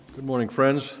Good morning,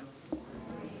 friends.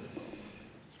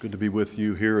 It's good to be with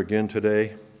you here again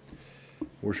today,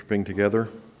 worshiping together.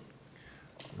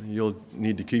 You'll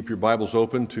need to keep your Bibles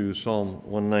open to Psalm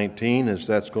 119, as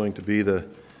that's going to be the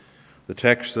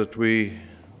text that we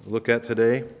look at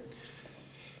today.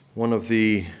 One of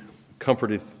the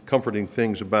comforting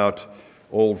things about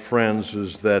old friends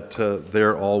is that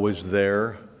they're always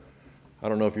there. I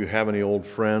don't know if you have any old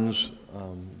friends,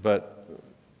 but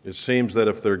it seems that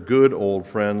if they're good old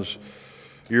friends,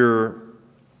 you're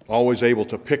always able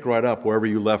to pick right up wherever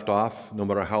you left off, no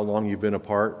matter how long you've been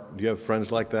apart. Do you have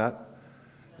friends like that?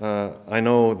 I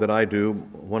know that I do.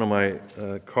 One of my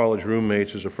college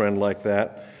roommates is a friend like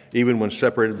that. Even when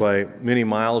separated by many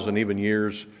miles and even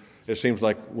years, it seems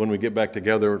like when we get back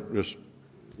together,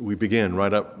 we begin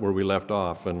right up where we left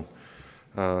off. And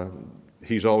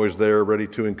he's always there, ready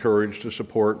to encourage, to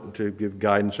support, to give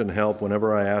guidance and help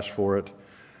whenever I ask for it.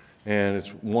 And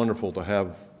it's wonderful to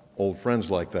have old friends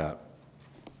like that.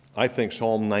 I think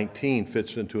Psalm 19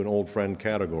 fits into an old friend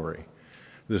category.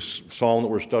 This psalm that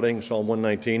we're studying, Psalm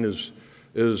 119,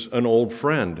 is an old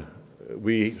friend.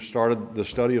 We started the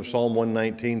study of Psalm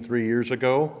 119 3 years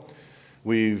ago.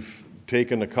 We've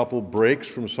taken a couple breaks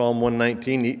from Psalm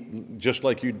 119, just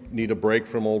like you need a break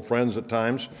from old friends at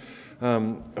times.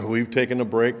 We've taken a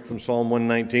break from Psalm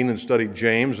 119 and studied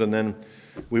James, and then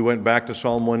we went back to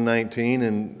Psalm 119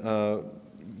 and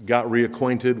got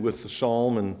reacquainted with the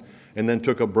psalm, and then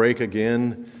took a break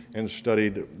again and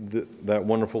studied that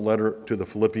wonderful letter to the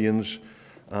Philippians.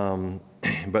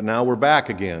 But now we're back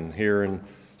again here in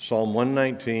Psalm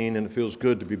 119, and it feels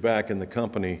good to be back in the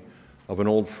company of an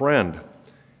old friend.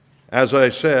 As I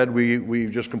said, we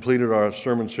just completed our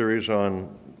sermon series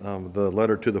on the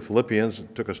letter to the Philippians.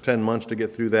 It took us 10 months to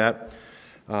get through that.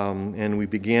 And we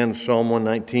began Psalm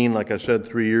 119, like I said,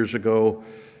 3 years ago.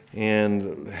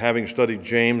 And having studied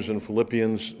James and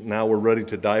Philippians, now we're ready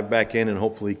to dive back in and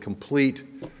hopefully complete,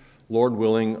 Lord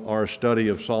willing, our study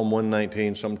of Psalm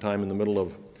 119 sometime in the middle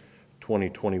of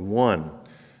 2021.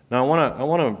 Now, I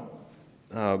want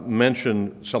to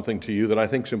mention something to you that I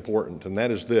think is important, and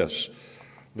that is this.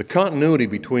 The continuity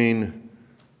between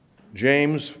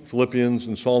James, Philippians,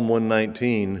 and Psalm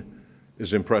 119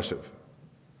 is impressive.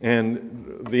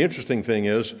 And the interesting thing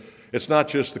is, it's not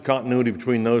just the continuity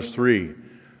between those three.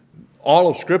 All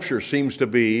of Scripture seems to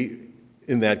be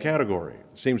in that category,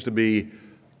 seems to be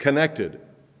connected,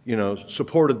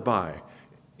 supported by,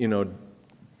 in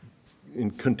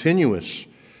continuous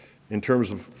in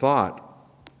terms of thought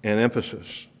and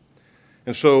emphasis.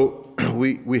 And so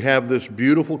we have this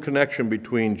beautiful connection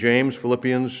between James,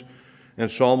 Philippians,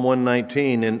 and Psalm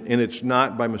 119, and it's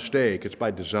not by mistake, it's by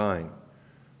design.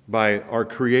 By our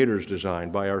Creator's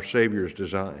design, by our Savior's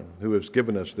design, who has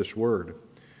given us this Word.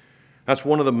 That's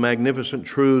one of the magnificent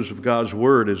truths of God's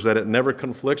Word, is that it never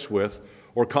conflicts with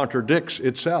or contradicts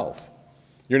itself.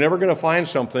 You're never going to find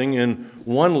something in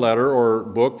one letter or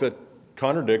book that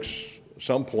contradicts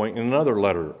some point in another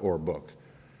letter or book.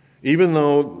 Even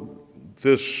though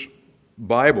this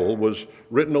Bible was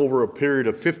written over a period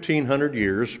of 1,500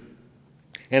 years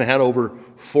and had over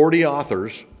 40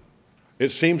 authors,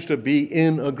 it seems to be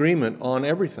in agreement on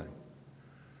everything.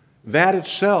 That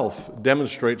itself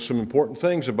demonstrates some important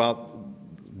things about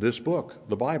this book,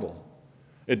 the Bible.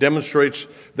 It demonstrates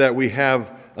that we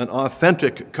have an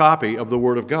authentic copy of the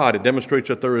Word of God. It demonstrates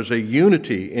that there is a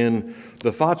unity in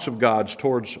the thoughts of God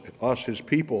towards us, His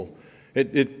people.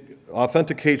 It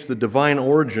authenticates the divine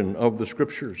origin of the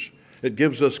Scriptures. It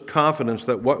gives us confidence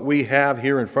that what we have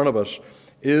here in front of us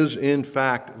is, in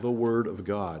fact, the Word of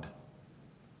God.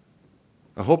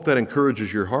 I hope that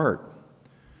encourages your heart.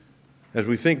 As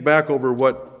we think back over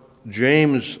what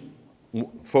James'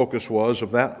 focus was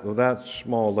of that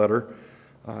small letter,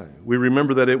 we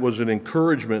remember that it was an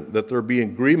encouragement that there be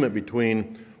agreement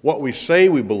between what we say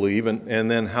we believe and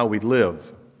then how we live.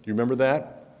 Do you remember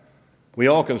that? We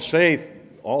all can say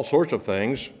all sorts of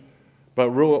things, but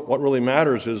what really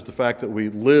matters is the fact that we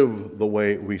live the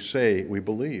way we say we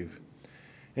believe.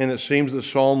 And it seems that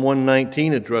Psalm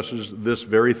 119 addresses this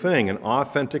very thing, an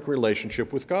authentic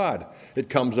relationship with God. It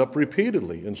comes up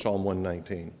repeatedly in Psalm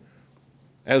 119,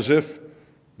 as if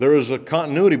there is a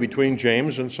continuity between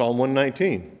James and Psalm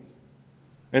 119.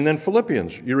 And then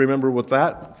Philippians, you remember what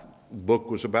that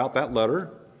book was about, that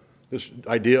letter, this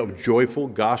idea of joyful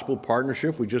gospel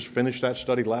partnership. We just finished that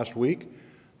study last week.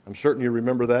 I'm certain you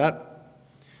remember that.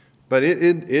 But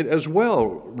it as well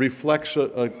reflects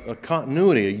a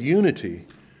continuity, a unity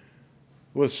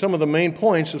with some of the main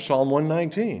points of Psalm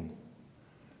 119.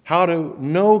 How to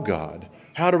know God,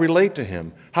 how to relate to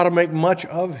Him, how to make much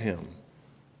of Him,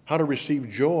 how to receive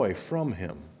joy from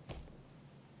Him.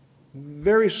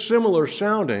 very similar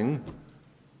sounding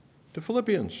to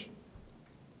Philippians.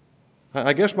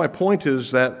 I guess my point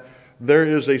is that there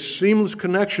is a seamless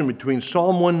connection between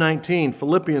Psalm 119,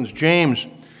 Philippians, James,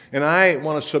 and I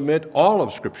want to submit all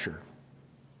of Scripture.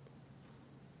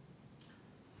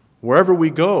 Wherever we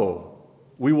go,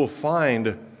 we will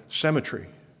find symmetry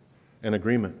and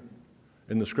agreement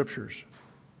in the Scriptures.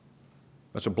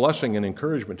 That's a blessing and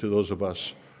encouragement to those of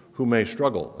us who may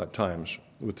struggle at times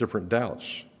with different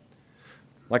doubts.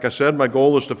 Like I said, my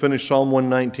goal is to finish Psalm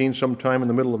 119 sometime in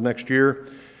the middle of next year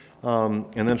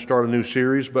and then start a new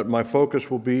series, but my focus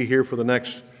will be here for the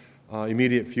next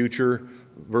immediate future,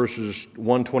 verses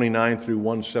 129 through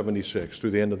 176, through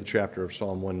the end of the chapter of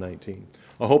Psalm 119.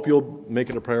 I hope you'll make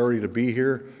it a priority to be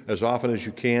here as often as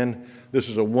you can. This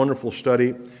is a wonderful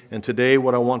study, and today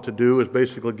what I want to do is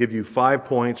basically give you 5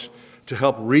 points to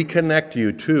help reconnect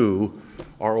you to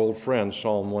our old friend,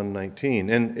 Psalm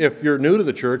 119. And if you're new to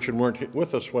the church and weren't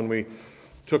with us when we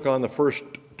took on the first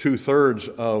 2/3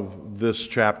 of this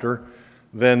chapter,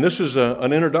 then this is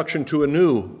an introduction to a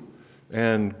new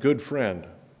and good friend,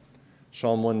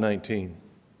 Psalm 119.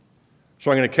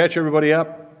 So I'm going to catch everybody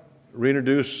up,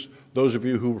 reintroduce those of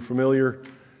you who are familiar,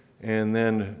 and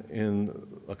then in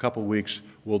a couple weeks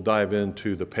we'll dive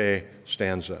into the Peh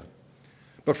stanza.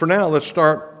 But for now, let's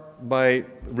start by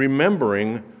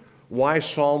remembering why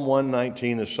Psalm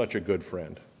 119 is such a good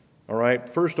friend. All right?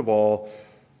 First of all,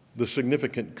 the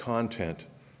significant content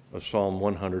of Psalm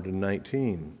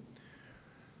 119.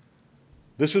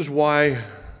 This is why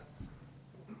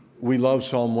we love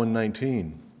Psalm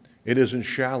 119. It isn't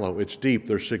shallow, it's deep.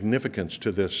 There's significance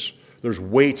to this. There's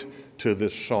weight to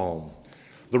this psalm.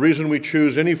 The reason we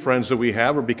choose any friends that we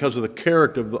have are because of the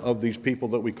character of these people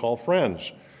that we call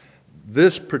friends.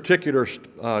 This particular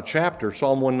chapter,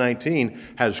 Psalm 119,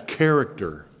 has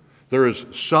character. There is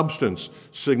substance,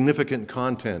 significant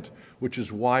content, which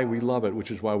is why we love it, which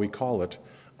is why we call it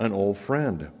an old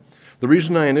friend. The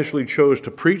reason I initially chose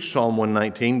to preach Psalm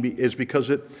 119 is because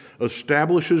it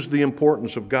establishes the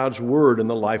importance of God's Word in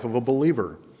the life of a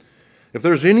believer. If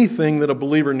there's anything that a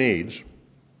believer needs,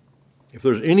 in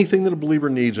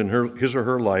his or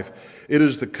her life, it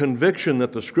is the conviction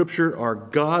that the Scripture are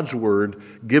God's Word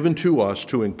given to us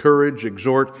to encourage,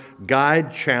 exhort,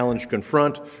 guide, challenge,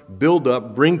 confront, build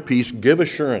up, bring peace, give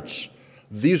assurance.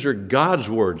 These are God's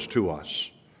words to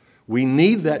us. We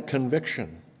need that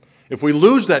conviction. If we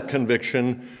lose that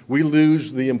conviction, we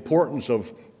lose the importance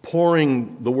of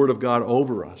pouring the Word of God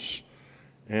over us.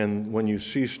 And when you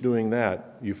cease doing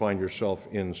that, you find yourself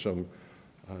in some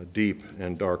deep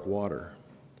and dark water.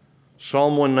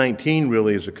 Psalm 119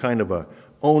 really is a kind of a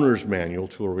owner's manual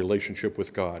to a relationship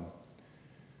with God.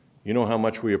 You know how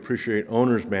much we appreciate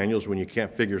owner's manuals. When you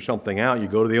can't figure something out, you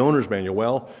go to the owner's manual.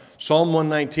 Well, Psalm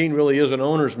 119 really is an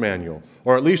owner's manual,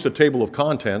 or at least a table of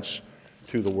contents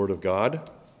to the Word of God.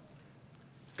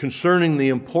 Concerning the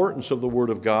importance of the Word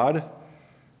of God,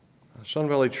 Sun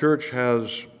Valley Church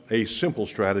has a simple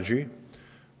strategy,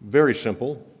 very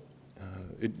simple.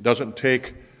 It doesn't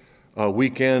take a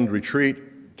weekend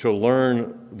retreat to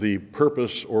learn the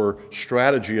purpose or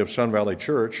strategy of Sun Valley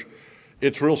Church.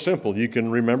 It's real simple. You can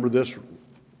remember this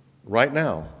right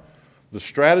now. The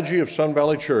strategy of Sun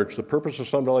Valley Church, the purpose of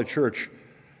Sun Valley Church,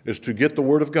 is to get the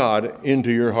Word of God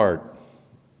into your heart.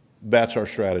 That's our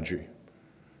strategy.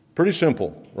 Pretty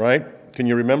simple, right? Can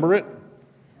you remember it?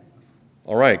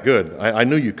 All right, good. I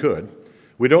knew you could.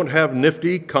 We don't have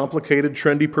nifty, complicated,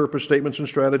 trendy purpose statements and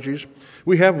strategies.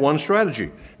 We have one strategy.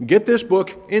 Get this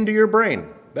book into your brain.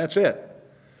 That's it.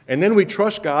 And then we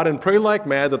trust God and pray like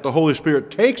mad that the Holy Spirit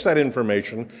takes that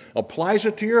information, applies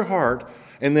it to your heart,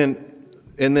 and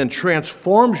then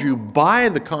transforms you by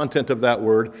the content of that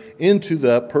Word into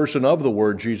the person of the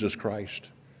Word, Jesus Christ.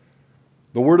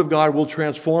 The Word of God will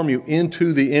transform you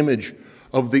into the image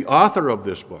of the author of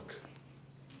this book.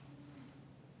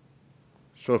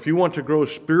 So if you want to grow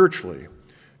spiritually,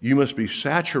 you must be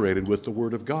saturated with the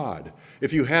Word of God.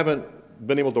 If you haven't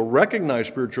been able to recognize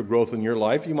spiritual growth in your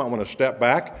life, you might want to step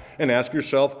back and ask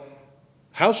yourself,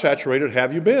 how saturated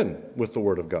have you been with the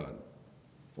Word of God?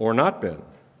 Or not been?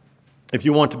 If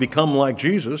you want to become like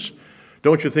Jesus,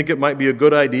 don't you think it might be a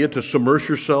good idea to submerge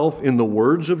yourself in the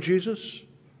words of Jesus?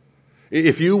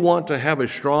 If you want to have a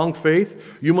strong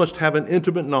faith, you must have an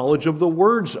intimate knowledge of the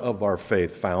words of our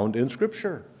faith found in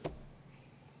Scripture.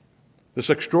 This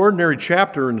extraordinary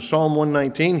chapter in Psalm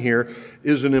 119 here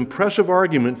is an impressive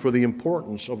argument for the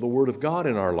importance of the Word of God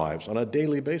in our lives on a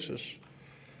daily basis.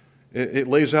 It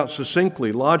lays out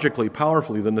succinctly, logically,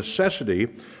 powerfully the necessity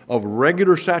of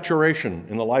regular saturation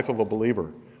in the life of a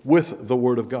believer with the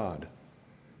Word of God.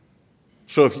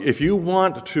 So if you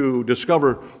want to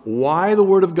discover why the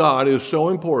Word of God is so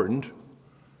important,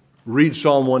 read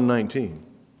Psalm 119.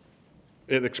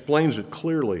 It explains it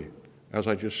clearly, as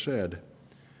I just said.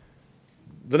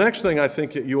 The next thing I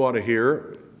think that you ought to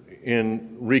hear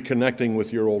in reconnecting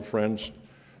with your old friends,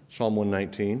 Psalm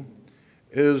 119,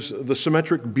 is the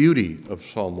symmetric beauty of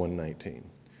Psalm 119.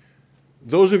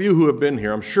 Those of you who have been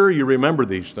here, I'm sure you remember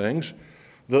these things.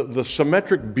 The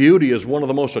symmetric beauty is one of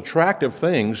the most attractive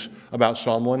things about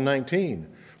Psalm 119.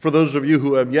 For those of you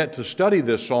who have yet to study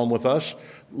this psalm with us,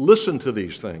 listen to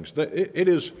these things. It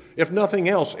is, if nothing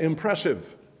else,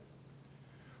 impressive.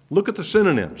 Look at the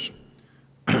synonyms.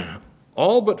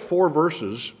 All but 4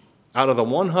 verses out of the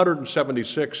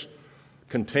 176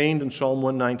 contained in Psalm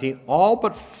 119, all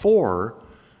but 4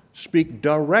 speak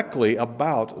directly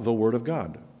about the Word of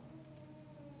God.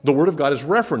 The Word of God is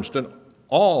referenced in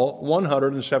all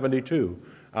 172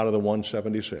 out of the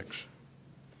 176.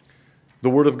 The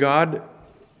Word of God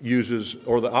uses,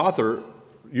 or the author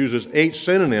uses 8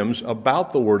 synonyms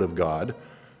about the Word of God,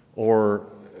 or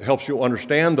helps you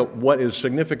understand what is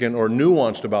significant or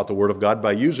nuanced about the Word of God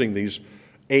by using these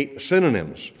 8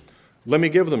 synonyms. Let me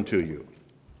give them to you.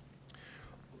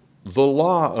 The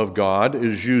law of God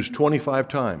is used 25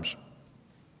 times.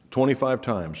 25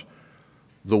 times.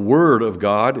 The Word of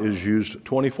God is used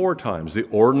 24 times. The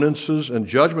ordinances and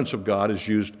judgments of God is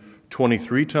used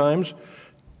 23 times.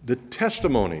 The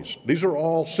testimonies, these are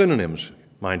all synonyms,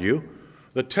 mind you.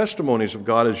 The testimonies of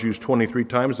God is used 23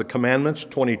 times. The commandments,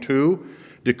 22.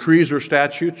 Decrees or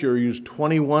statutes are used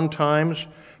 21 times.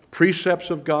 Precepts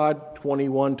of God,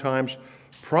 21 times.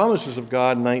 Promises of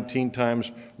God, 19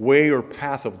 times. Way or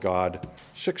path of God,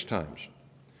 6 times.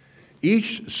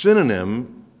 Each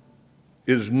synonym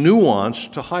is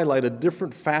nuanced to highlight a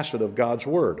different facet of God's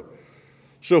Word.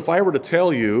 So if I were to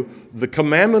tell you, the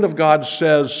commandment of God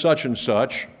says such and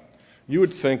such, you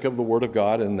would think of the Word of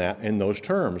God in those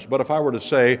terms. But if I were to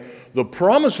say, the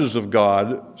promises of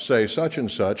God say such and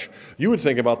such, you would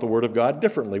think about the Word of God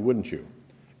differently, wouldn't you?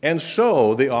 And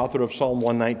so the author of Psalm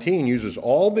 119 uses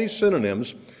all these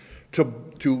synonyms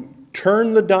to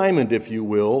turn the diamond, if you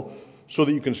will, so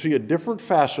that you can see a different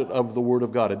facet of the Word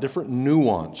of God, a different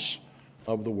nuance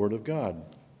of the Word of God.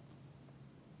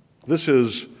 This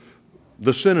is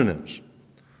the synonyms.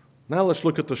 Now let's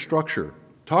look at the structure.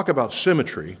 Talk about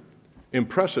symmetry,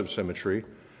 impressive symmetry.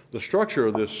 The structure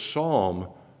of this psalm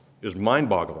is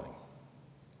mind-boggling.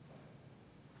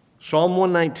 Psalm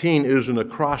 119 is an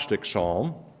acrostic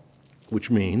psalm,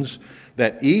 which means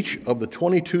that each of the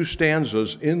 22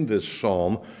 stanzas in this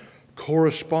psalm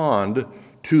correspond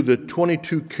to the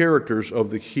 22 characters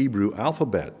of the Hebrew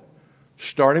alphabet,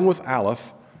 starting with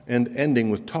Aleph and ending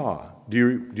with Taw. Do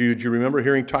you remember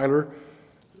hearing Tyler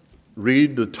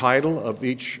read the title of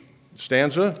each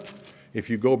stanza?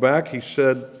 If you go back, he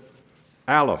said,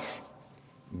 Aleph,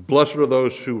 blessed are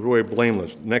those who are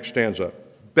blameless. Next stanza,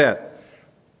 Bet,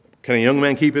 can a young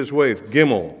man keep his way?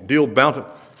 Gimel, deal bounty.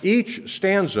 Each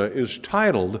stanza is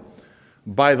titled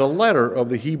by the letter of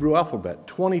the Hebrew alphabet,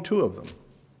 22 of them.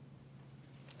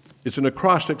 It's an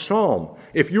acrostic psalm.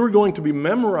 If you were going to be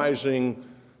memorizing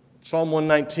Psalm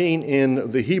 119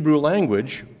 in the Hebrew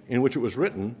language in which it was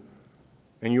written,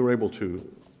 and you were able to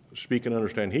speak and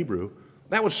understand Hebrew,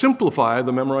 that would simplify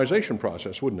the memorization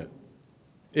process, wouldn't it?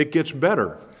 It gets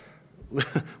better.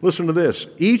 Listen to this.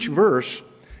 Each verse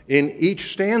in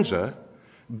each stanza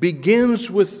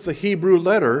begins with the Hebrew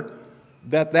letter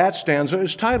that stanza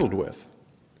is titled with.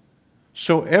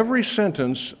 So every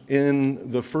sentence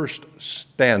in the first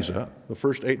stanza, the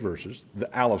first 8 verses,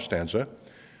 the Aleph stanza,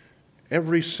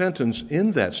 every sentence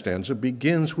in that stanza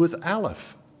begins with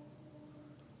Aleph.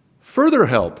 Further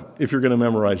help if you're going to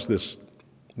memorize this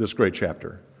great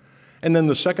chapter. And then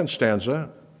the second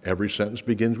stanza, every sentence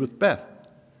begins with Beth,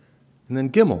 and then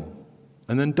Gimel,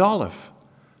 and then Daleth,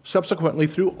 subsequently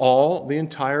through the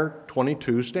entire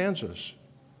 22 stanzas.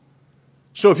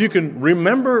 So if you can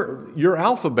remember your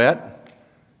alphabet,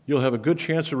 you'll have a good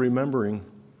chance of remembering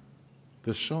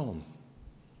this psalm.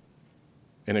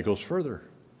 And it goes further.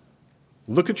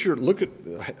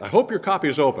 I hope your copy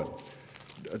is open.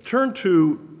 Turn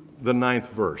to the 9th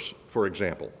verse, for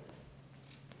example.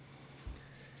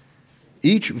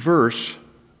 Each verse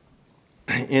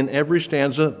in every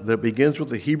stanza that begins with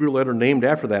the Hebrew letter named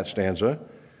after that stanza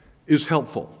is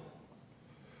helpful.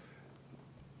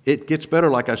 It gets better,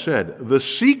 like I said. The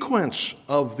sequence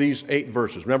of these 8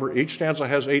 verses, remember, each stanza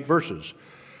has 8 verses.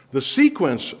 The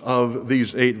sequence of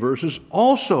these 8 verses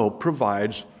also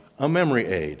provides a memory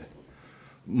aid.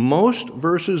 Most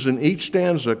verses in each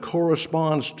stanza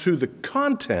corresponds to the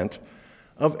content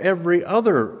of every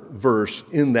other verse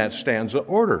in that stanza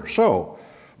order. So,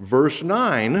 verse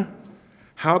 9,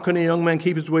 how can a young man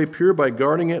keep his way pure? By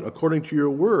guarding it according to your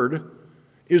word,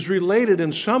 is related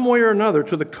in some way or another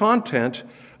to the content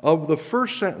of the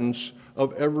first sentence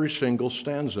of every single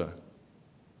stanza.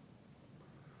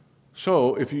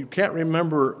 So if you can't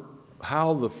remember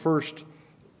how the first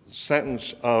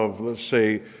sentence of, let's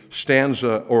say,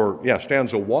 stanza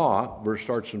wa, verse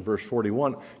starts in verse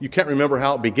 41, you can't remember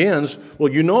how it begins.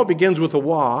 Well, you know it begins with a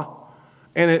wa,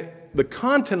 and the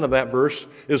content of that verse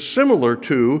is similar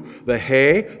to the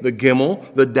He, the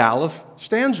Gimel, the Daleth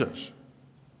stanzas.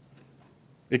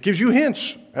 It gives you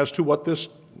hints as to what this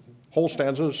whole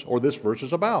stanza or this verse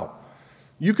is about.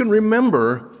 You can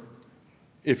remember,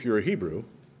 if you're a Hebrew,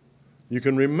 you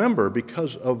can remember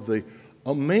because of the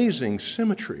amazing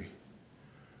symmetry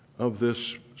of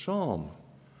this psalm.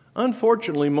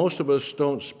 Unfortunately, most of us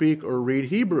don't speak or read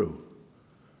Hebrew.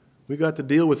 We got to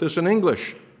deal with this in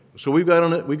English. So we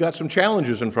got some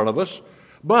challenges in front of us.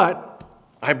 But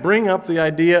I bring up the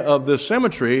idea of this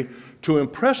symmetry to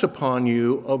impress upon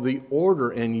you of the order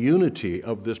and unity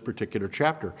of this particular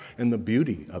chapter and the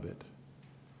beauty of it.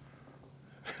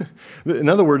 In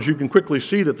other words, you can quickly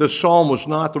see that this psalm was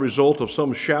not the result of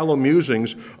some shallow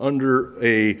musings under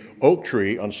an oak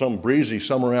tree on some breezy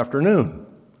summer afternoon.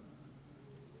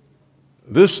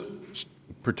 This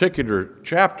particular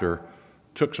chapter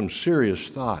took some serious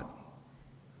thought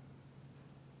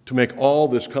to make all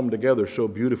this come together so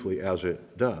beautifully as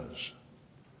it does.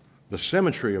 The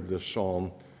symmetry of this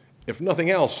psalm, if nothing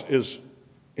else, is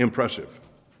impressive.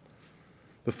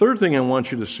 The third thing I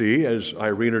want you to see as I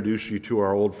reintroduce you to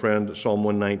our old friend Psalm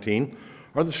 119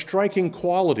 are the striking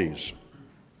qualities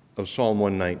of Psalm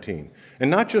 119. And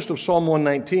not just of Psalm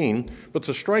 119, but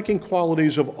the striking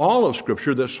qualities of all of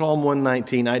Scripture that Psalm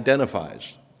 119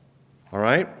 identifies. All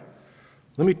right?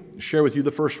 Let me share with you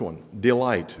the first one,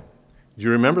 delight. Do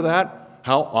you remember that?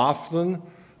 How often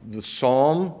the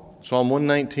Psalm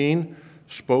 119,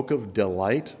 spoke of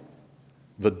delight?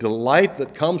 The delight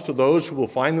that comes to those who will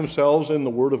find themselves in the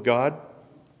Word of God.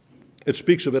 It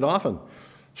speaks of it often.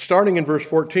 Starting in verse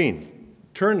 14.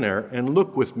 Turn there and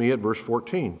look with me at verse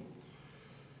 14.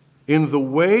 In the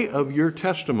way of your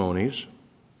testimonies,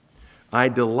 I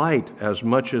delight as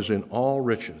much as in all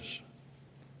riches.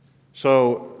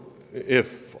 So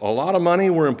if a lot of money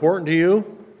were important to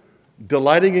you,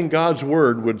 delighting in God's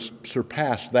Word would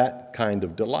surpass that kind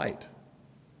of delight.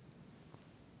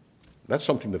 That's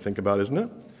something to think about, isn't it?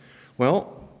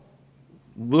 Well,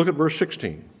 look at verse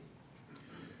 16.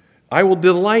 I will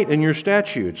delight in your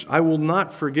statutes. I will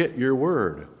not forget your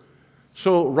word.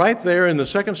 So right there in the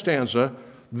second stanza,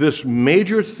 this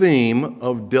major theme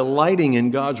of delighting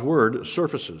in God's word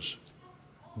surfaces,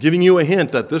 giving you a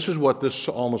hint that this is what this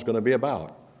psalm is going to be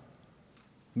about.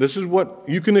 This is what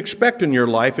you can expect in your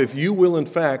life if you will, in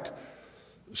fact,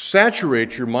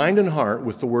 saturate your mind and heart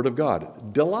with the Word of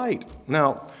God. Delight.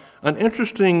 Now, an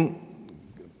interesting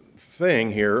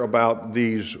thing here about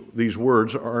these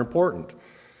words are important.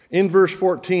 In verse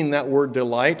 14, that word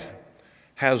delight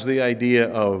has the idea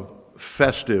of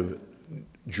festive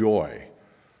joy,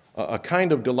 a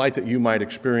kind of delight that you might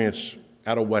experience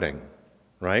at a wedding,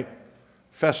 right?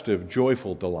 Festive,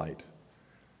 joyful delight.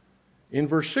 In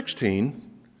verse 16,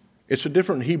 it's a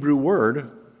different Hebrew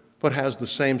word, but has the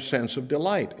same sense of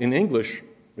delight. In English,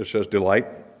 it says delight,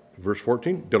 verse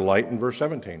 14, delight in verse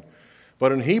 17.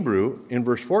 But in Hebrew, in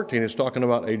verse 14, it's talking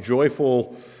about a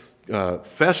joyful,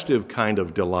 festive kind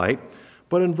of delight.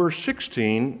 But in verse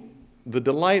 16, the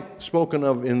delight spoken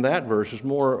of in that verse is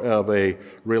more of a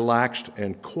relaxed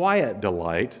and quiet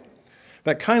delight,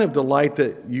 that kind of delight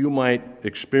that you might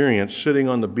experience sitting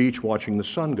on the beach watching the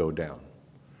sun go down,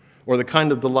 or the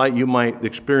kind of delight you might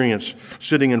experience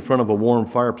sitting in front of a warm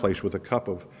fireplace with a cup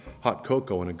of hot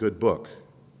cocoa and a good book.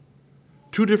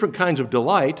 Two different kinds of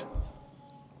delight,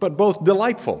 but both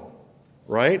delightful,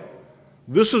 right?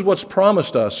 This is what's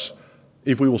promised us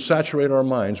if we will saturate our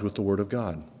minds with the Word of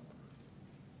God.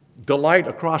 Delight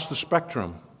across the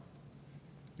spectrum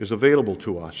is available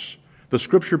to us. The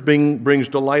Scripture brings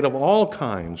delight of all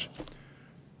kinds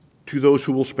to those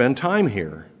who will spend time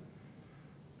here.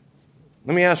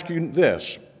 Let me ask you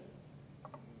this.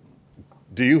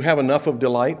 Do you have enough of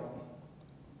delight?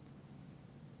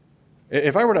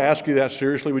 If I were to ask you that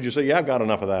seriously, would you say, yeah, I've got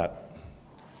enough of that?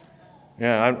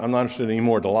 Yeah, I'm not interested in any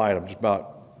more delight. I'm just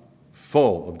about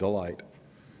full of delight.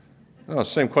 No,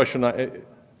 same question.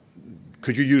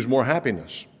 Could you use more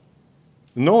happiness?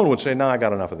 No one would say, no, I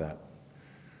got enough of that.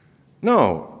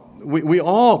 No, we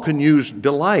all can use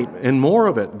delight and more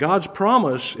of it. God's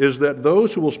promise is that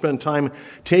those who will spend time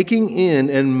taking in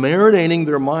and marinating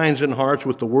their minds and hearts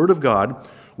with the Word of God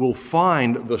will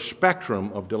find the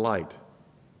spectrum of delight.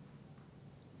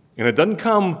 And it doesn't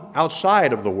come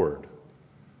outside of the Word.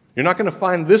 You're not going to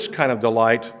find this kind of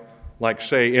delight, like,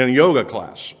 say, in a yoga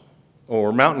class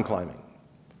or mountain climbing.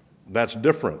 That's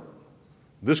different.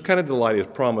 This kind of delight is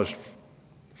promised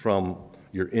from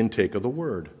your intake of the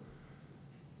Word.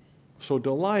 So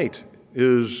delight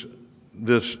is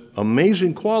this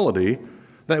amazing quality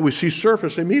that we see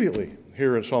surface immediately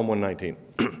here in Psalm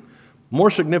 119. More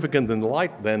significant than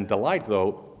delight,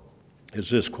 though, is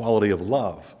this quality of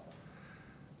love.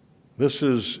 This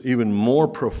is even more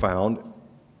profound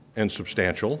and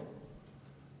substantial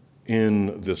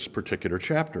in this particular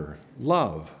chapter.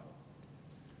 Love.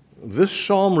 This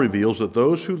psalm reveals that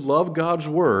those who love God's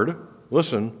Word,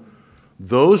 listen,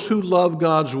 those who love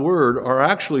God's Word are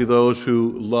actually those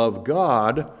who love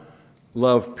God,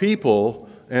 love people,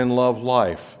 and love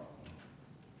life.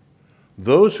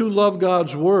 Those who love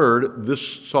God's Word,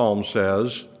 this psalm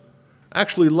says,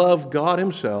 actually love God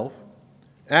Himself,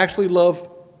 actually love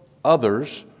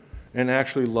others, and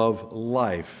actually love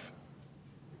life.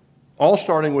 All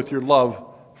starting with your love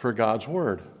for God's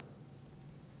Word.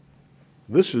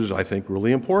 This is, I think,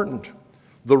 really important.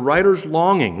 The writer's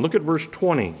longing. Look at verse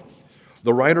 20.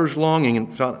 The writer's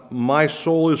longing, my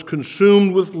soul is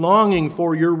consumed with longing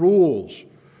for your rules.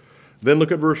 Then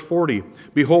look at verse 40.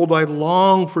 Behold, I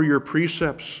long for your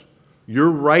precepts, your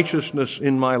righteousness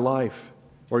in my life,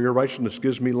 or your righteousness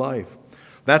gives me life.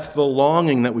 That's the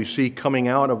longing that we see coming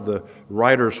out of the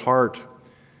writer's heart.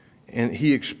 And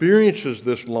he experiences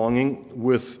this longing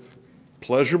with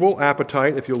pleasurable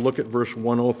appetite. If you'll look at verse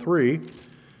 103,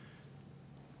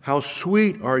 how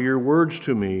sweet are your words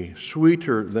to me,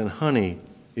 sweeter than honey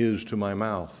is to my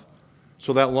mouth.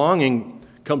 So that longing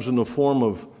comes in the form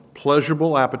of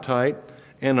pleasurable appetite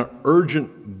and an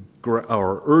urgent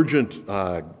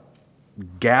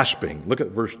gasping. Look at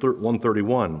verse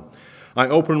 131. I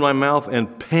open my mouth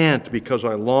and pant because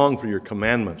I long for your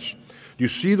commandments. You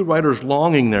see the writer's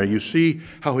longing there. You see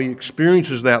how he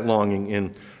experiences that longing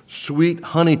in sweet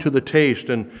honey to the taste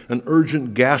and an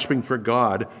urgent gasping for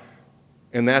God.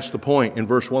 And that's the point. In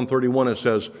verse 131 it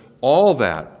says, all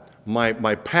that,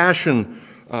 my passion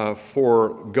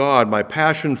for God, my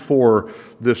passion for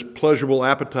this pleasurable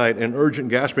appetite and urgent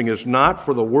gasping is not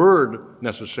for the Word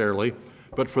necessarily,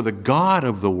 but for the God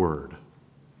of the Word.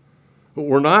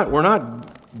 We're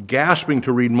not gasping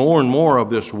to read more and more of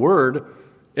this Word,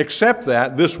 except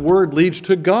that this Word leads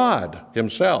to God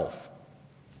Himself.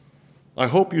 I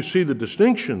hope you see the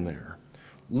distinction there.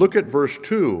 Look at verse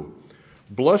 2.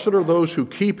 Blessed are those who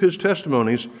keep His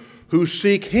testimonies, who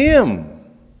seek Him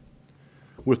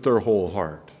with their whole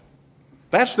heart.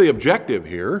 That's the objective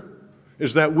here,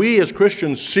 is that we as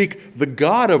Christians seek the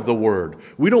God of the Word.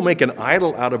 We don't make an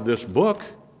idol out of this book.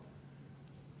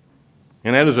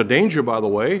 And that is a danger, by the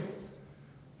way,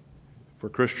 for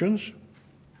Christians.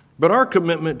 But our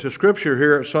commitment to Scripture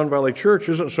here at Sun Valley Church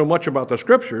isn't so much about the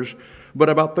Scriptures, but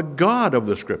about the God of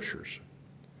the Scriptures.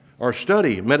 Our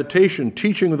study, meditation,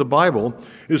 teaching of the Bible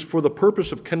is for the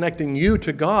purpose of connecting you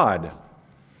to God,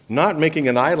 not making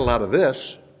an idol out of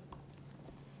this.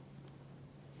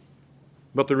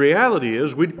 But the reality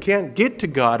is we can't get to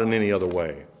God in any other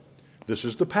way. This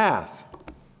is the path.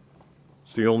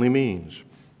 It's the only means.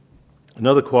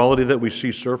 Another quality that we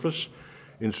see surface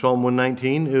in Psalm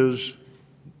 119 is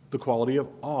the quality of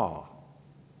awe.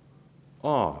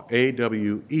 Awe,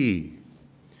 A-W-E.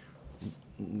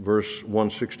 Verse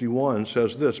 161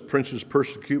 says this, princes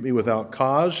persecute me without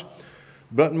cause,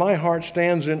 but my heart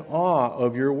stands in awe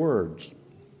of your words.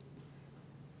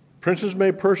 Princes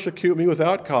may persecute me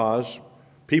without cause.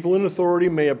 People in authority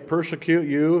may persecute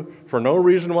you for no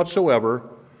reason whatsoever.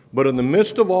 But in the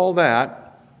midst of all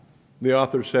that, the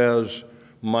author says,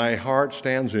 my heart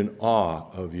stands in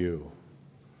awe of you.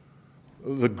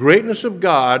 The greatness of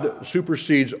God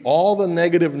supersedes all the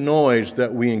negative noise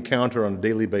that we encounter on a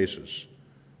daily basis.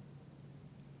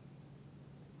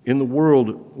 In the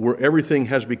world where everything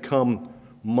has become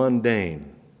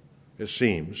mundane, it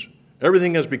seems,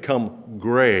 everything has become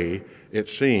gray, it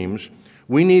seems,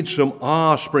 we need some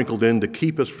awe sprinkled in to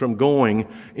keep us from going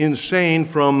insane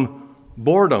from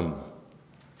boredom.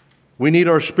 We need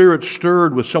our spirits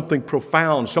stirred with something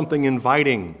profound, something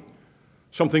inviting,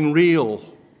 something real.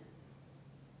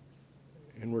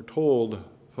 And we're told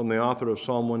from the author of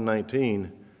Psalm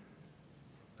 119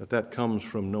 that comes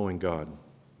from knowing God,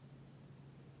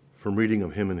 from reading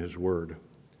of Him and His Word.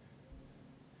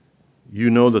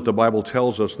 You know that the Bible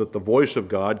tells us that the voice of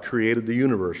God created the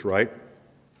universe, right?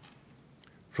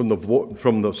 From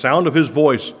the sound of His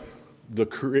voice, the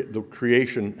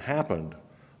creation happened.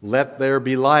 Let there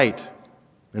be light.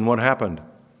 And what happened?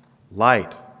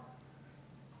 Light.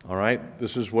 All right?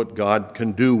 This is what God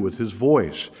can do with his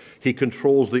voice. He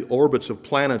controls the orbits of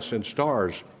planets and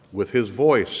stars with his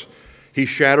voice. He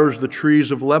shatters the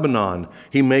trees of Lebanon.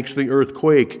 He makes the earth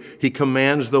quake. He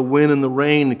commands the wind and the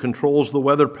rain, controls the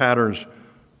weather patterns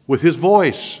with his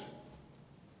voice.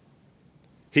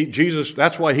 Jesus,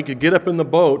 that's why he could get up in the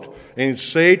boat and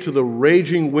say to the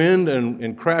raging wind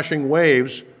and crashing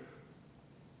waves,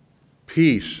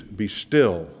 "Peace, be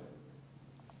still."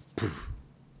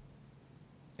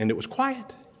 And it was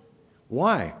quiet.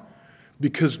 Why?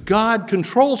 Because God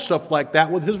controls stuff like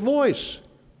that with his voice.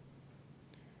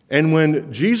 And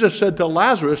when Jesus said to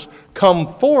Lazarus, "Come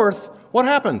forth," what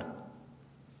happened?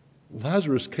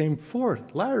 Lazarus came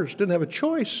forth. Lazarus didn't have a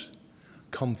choice.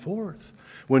 Come forth.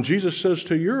 When Jesus says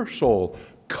to your soul,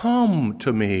 "Come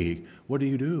to me," what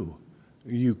do?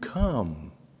 You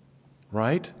come,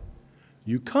 right?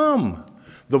 You come.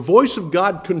 The voice of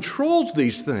God controls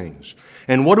these things.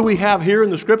 And what do we have here in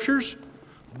the Scriptures?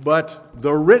 But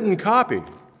the written copy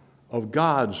of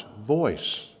God's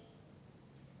voice.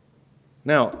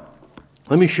 Now,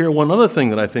 let me share one other thing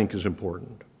that I think is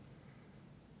important.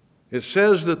 It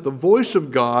says that the voice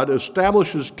of God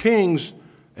establishes kings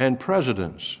and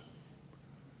presidents.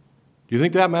 Do you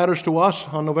think that matters to us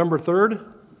on November 3rd?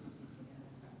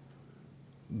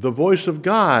 The voice of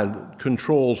God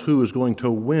controls who is going to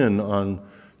win on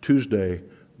Tuesday,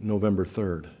 November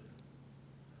 3rd.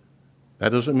 That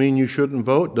doesn't mean you shouldn't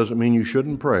vote, doesn't mean you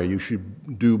shouldn't pray. You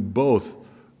should do both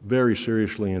very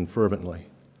seriously and fervently.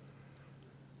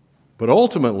 But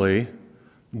ultimately,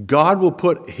 God will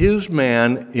put his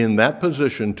man in that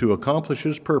position to accomplish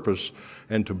his purpose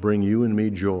and to bring you and me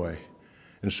joy.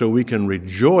 And so we can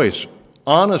rejoice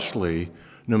honestly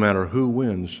no matter who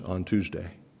wins on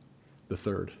Tuesday, the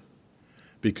 3rd.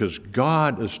 Because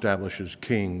God establishes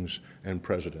kings and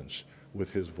presidents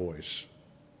with his voice.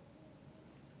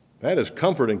 That is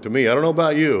comforting to me. I don't know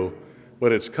about you,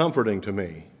 but it's comforting to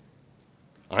me.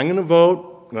 I'm going to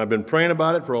vote, and I've been praying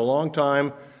about it for a long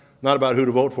time, not about who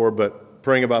to vote for, but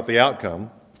praying about the outcome.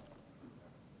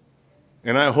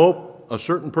 And I hope a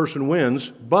certain person wins,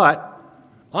 but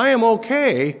I am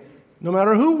okay no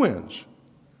matter who wins,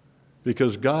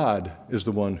 because God is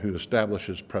the one who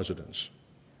establishes presidents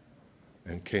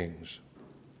and kings.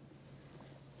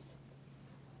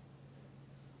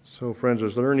 So, friends,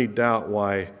 is there any doubt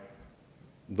why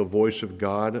the voice of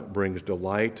God brings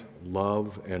delight,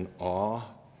 love, and awe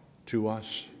to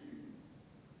us?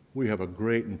 We have a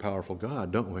great and powerful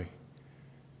God, don't we?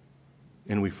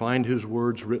 And we find his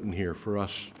words written here for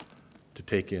us to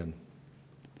take in,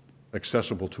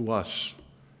 accessible to us.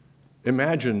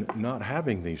 Imagine not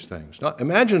having these things.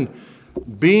 Imagine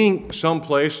being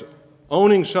someplace,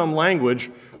 owning some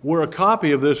language where a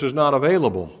copy of this is not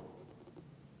available.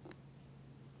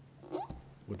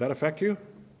 Would that affect you?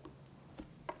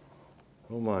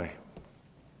 Oh my.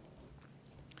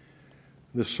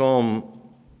 This psalm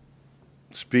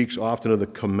speaks often of the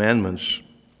commandments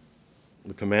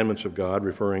of God,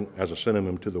 referring as a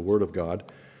synonym to the Word of God.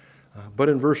 But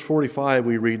in verse 45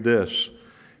 we read this,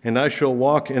 "And I shall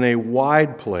walk in a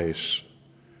wide place,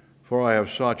 for I have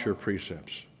sought your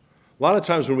precepts." A lot of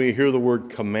times when we hear the word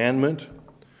commandment,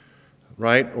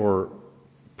 right, or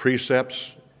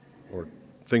precepts, or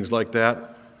things like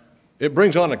that, it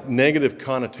brings on a negative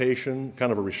connotation,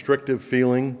 kind of a restrictive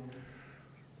feeling.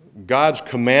 God's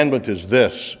commandment is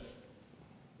this.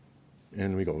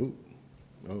 And we go, ooh,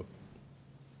 oh,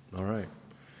 all right.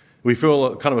 We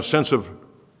feel kind of a sense of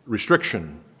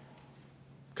restriction,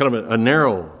 kind of a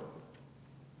narrow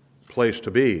place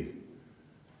to be.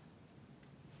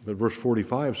 But verse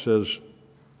 45 says,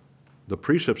 the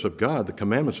precepts of God, the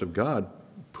commandments of God,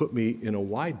 put me in a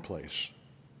wide place.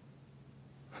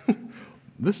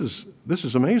 This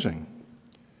is amazing.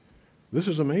 This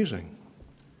is amazing.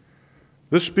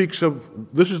 This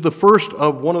is the first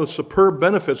of one of the superb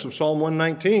benefits of Psalm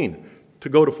 119, to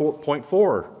go to point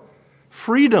 4.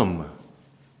 Freedom.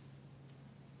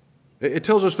 It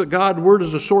tells us that God's word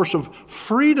is a source of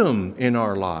freedom in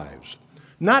our lives,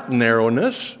 not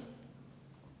narrowness,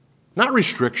 not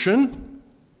restriction,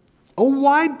 a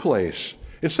wide place.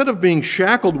 Instead of being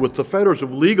shackled with the fetters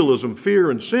of legalism, fear,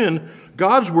 and sin,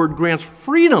 God's word grants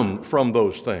freedom from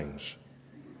those things.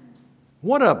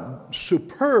 What a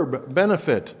superb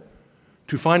benefit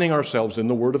to finding ourselves in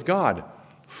the Word of God.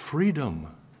 Freedom.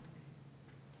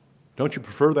 Don't you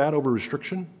prefer that over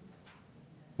restriction?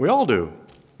 We all do.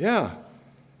 Yeah.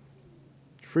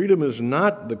 Freedom is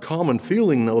not the common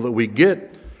feeling, though, that we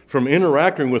get from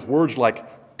interacting with words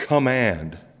like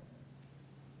command,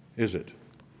 is it?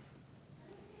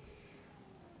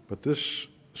 But this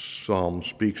psalm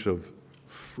speaks of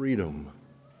freedom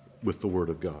with the Word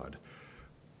of God.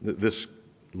 This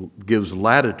gives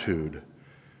latitude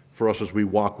for us as we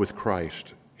walk with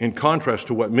Christ, in contrast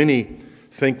to what many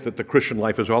think that the Christian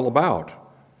life is all about.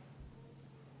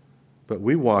 But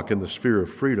we walk in the sphere of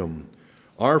freedom.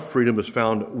 Our freedom is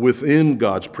found within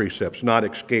God's precepts, not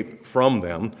escape from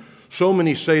them. So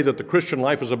many say that the Christian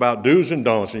life is about do's and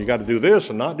don'ts, and you got to do this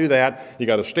and not do that. You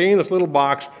got to stay in this little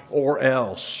box or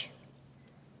else.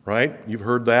 Right? You've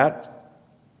heard that?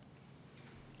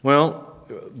 Well,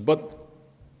 but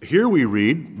here we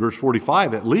read, verse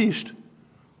 45 at least,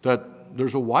 that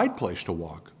there's a wide place to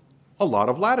walk, a lot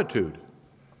of latitude.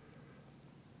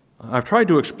 I've tried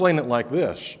to explain it like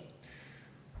this.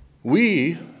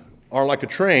 We are like a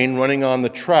train running on the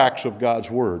tracks of God's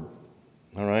Word,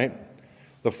 all right?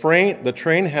 The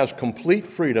train has complete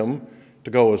freedom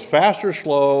to go as fast or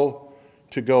slow,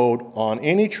 to go on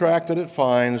any track that it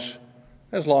finds,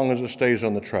 as long as it stays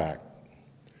on the track.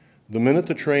 The minute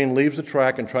the train leaves the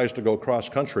track and tries to go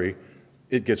cross-country,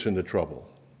 it gets into trouble,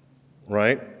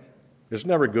 right? It's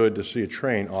never good to see a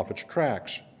train off its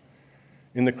tracks.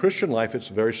 In the Christian life, it's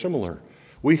very similar.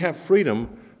 We have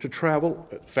freedom to travel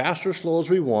fast or slow as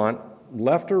we want,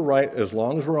 left or right, as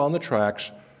long as we're on the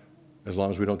tracks, as long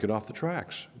as we don't get off the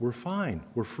tracks. We're fine.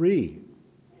 We're free.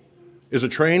 Is a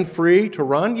train free to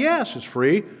run? Yes, it's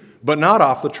free, but not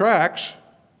off the tracks.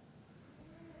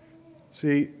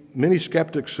 See, many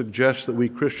skeptics suggest that we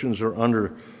Christians are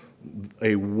under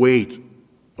a weight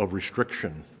of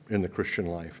restriction in the Christian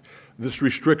life. This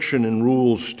restriction and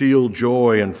rules steal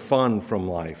joy and fun from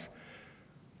life.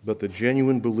 But the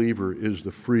genuine believer is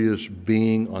the freest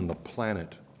being on the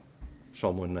planet,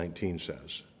 Psalm 119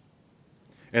 says.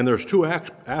 And there's two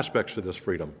aspects to this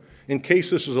freedom. In case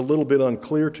this is a little bit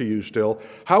unclear to you still,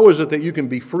 how is it that you can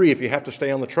be free if you have to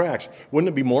stay on the tracks? Wouldn't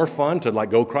it be more fun to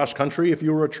go cross country if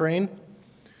you were a train?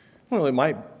 Well,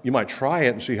 you might try it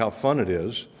and see how fun it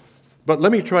is. But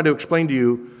let me try to explain to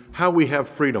you how we have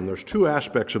freedom. There's two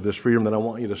aspects of this freedom that I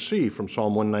want you to see from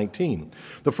Psalm 119.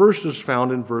 The first is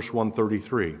found in verse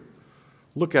 133.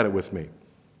 Look at it with me.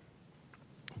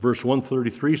 Verse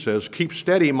 133 says, "Keep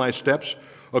steady my steps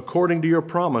according to your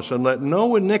promise, and let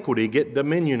no iniquity get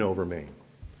dominion over me."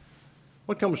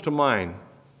 What comes to mind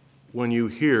when you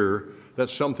hear that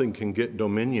something can get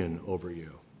dominion over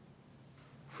you?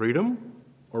 Freedom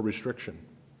or restriction?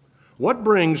 What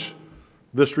brings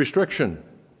this restriction?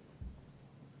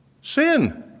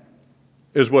 Sin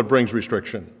is what brings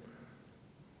restriction.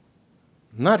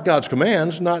 Not God's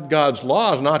commands, not God's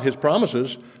laws, not his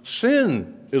promises.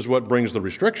 Sin is what brings the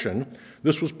restriction.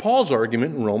 This was Paul's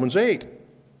argument in Romans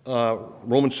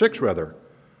 6 rather.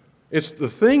 It's the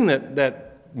thing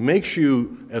that makes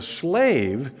you a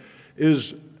slave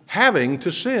is having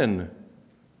to sin.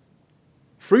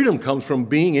 Freedom comes from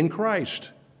being in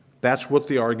Christ. That's what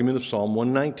the argument of Psalm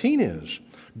 119 is.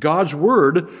 God's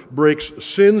word breaks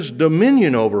sin's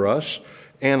dominion over us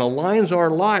and aligns our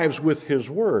lives with his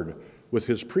word, with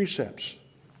his precepts.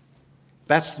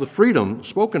 That's the freedom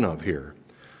spoken of here.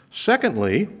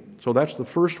 Secondly, so that's the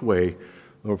first way,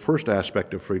 the first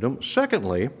aspect of freedom.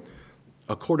 Secondly,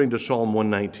 according to Psalm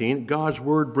 119, God's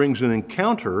word brings an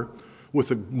encounter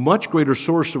with a much greater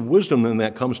source of wisdom than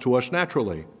that comes to us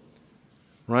naturally.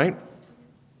 Right?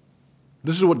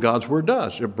 This is what God's word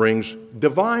does. It brings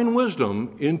divine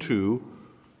wisdom into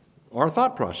our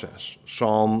thought process.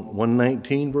 Psalm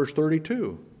 119, verse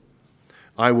 32.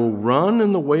 "I will run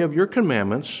in the way of your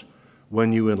commandments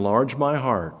when you enlarge my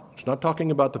heart." It's not talking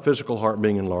about the physical heart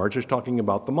being enlarged. It's talking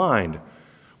about the mind.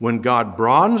 When God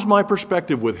broadens my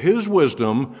perspective with his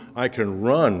wisdom, I can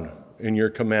run in your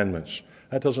commandments.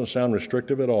 That doesn't sound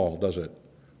restrictive at all, does it?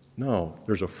 No,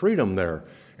 there's a freedom there.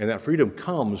 And that freedom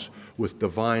comes with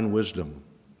divine wisdom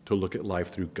to look at life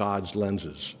through God's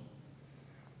lenses.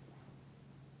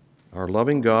 Our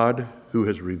loving God, who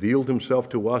has revealed himself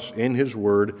to us in his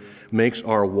word, makes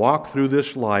our walk through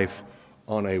this life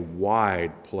on a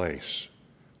wide place.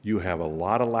 You have a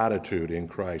lot of latitude in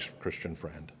Christ, Christian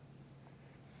friend.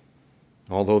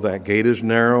 Although that gate is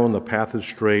narrow and the path is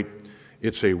straight,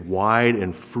 it's a wide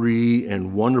and free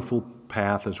and wonderful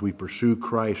path as we pursue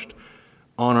Christ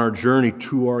on our journey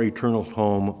to our eternal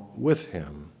home with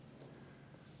him.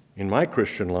 In my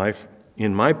Christian life,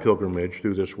 in my pilgrimage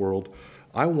through this world,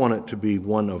 I want it to be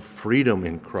one of freedom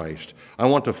in Christ. I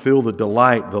want to feel the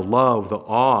delight, the love, the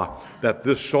awe that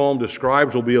this psalm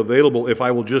describes will be available if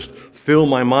I will just fill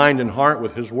my mind and heart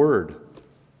with his word.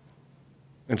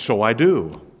 And so I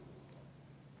do.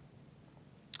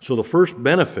 So the first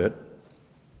benefit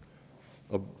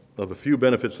of a few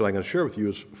benefits that I'm going to share with you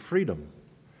is freedom.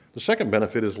 The second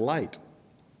benefit is light.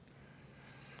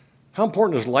 How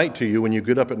important is light to you when you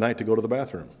get up at night to go to the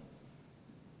bathroom?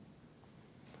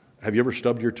 Have you ever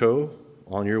stubbed your toe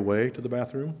on your way to the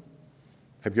bathroom?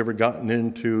 Have you ever gotten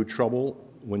into trouble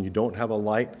when you don't have a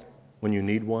light, when you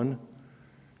need one?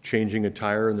 Changing a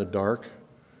tire in the dark?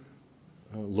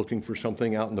 Looking for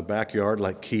something out in the backyard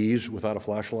like keys without a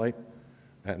flashlight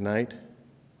at night?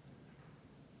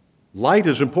 Light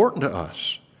is important to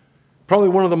us. Probably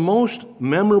one of the most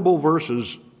memorable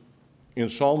verses in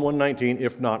Psalm 119,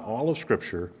 if not all of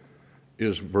Scripture,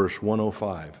 is verse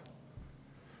 105.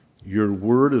 Your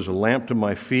word is a lamp to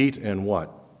my feet and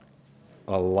what?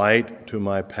 A light to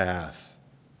my path.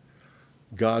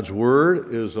 God's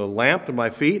word is a lamp to my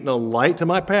feet and a light to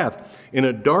my path. In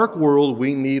a dark world,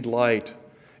 we need light.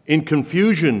 In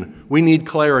confusion, we need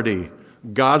clarity.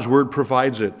 God's word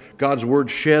provides it. God's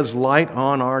word sheds light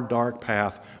on our dark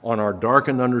path, on our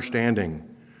darkened understanding.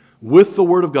 With the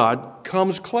word of God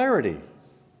comes clarity.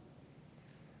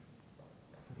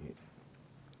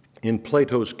 In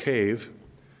Plato's cave,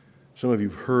 some of you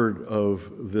have heard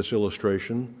of this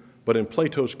illustration, but in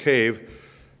Plato's cave,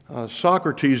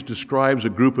 Socrates describes a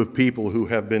group of people who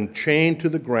have been chained to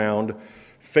the ground,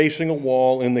 facing a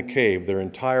wall in the cave their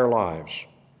entire lives.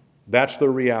 That's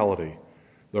their reality.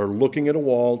 They're looking at a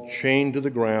wall, chained to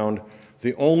the ground.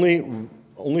 The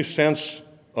only sense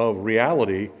of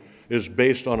reality is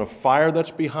based on a fire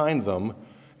that's behind them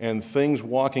and things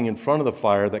walking in front of the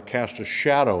fire that cast a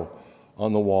shadow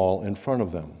on the wall in front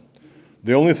of them.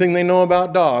 The only thing they know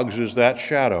about dogs is that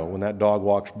shadow when that dog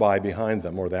walks by behind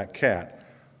them, or that cat,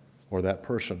 or that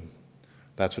person.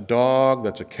 That's a dog,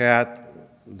 that's a cat,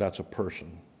 that's a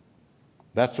person.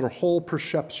 That's their whole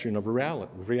perception of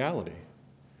reality.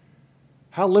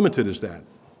 How limited is that?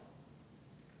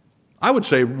 I would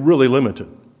say really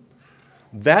limited.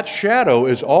 That shadow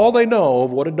is all they know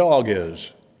of what a dog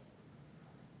is.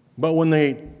 But when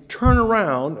they turn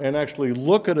around and actually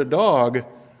look at a dog,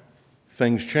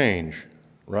 things change,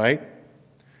 right?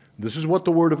 This is what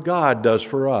the Word of God does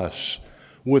for us.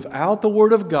 Without the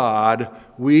Word of God,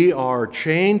 we are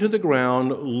chained to the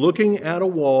ground, looking at a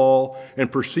wall and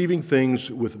perceiving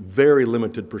things with very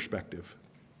limited perspective.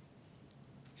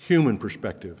 Human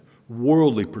perspective,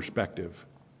 worldly perspective.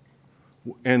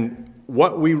 And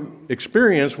what we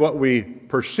experience, what we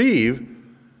perceive,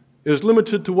 is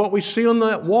limited to what we see on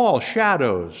that wall,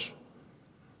 shadows,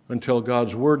 until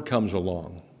God's Word comes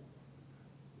along.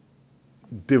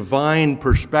 Divine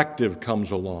perspective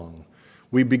comes along.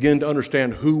 We begin to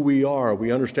understand who we are.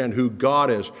 We understand who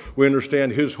God is. We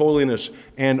understand His holiness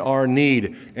and our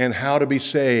need and how to be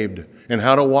saved and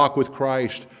how to walk with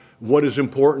Christ, what is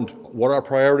important, what our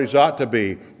priorities ought to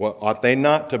be, what ought they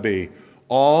not to be,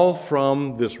 all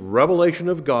from this revelation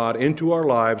of God into our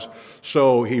lives.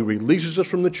 So He releases us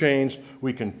from the chains.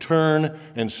 We can turn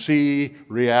and see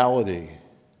reality.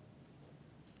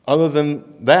 Other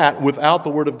than that, without the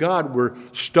Word of God, we're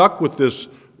stuck with this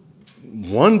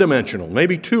one-dimensional,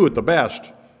 maybe two at the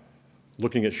best,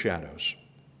 looking at shadows.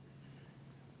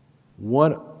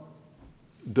 What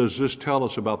does this tell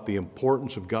us about the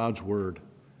importance of God's Word?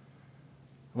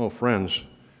 Oh, friends,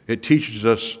 it teaches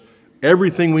us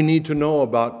everything we need to know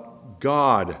about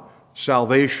God,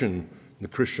 salvation, the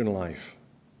Christian life.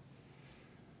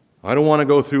 I don't want to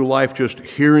go through life just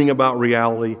hearing about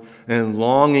reality and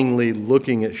longingly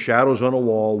looking at shadows on a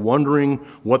wall, wondering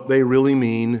what they really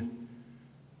mean.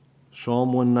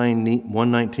 Psalm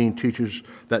 119 teaches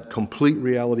that complete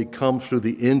reality comes through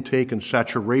the intake and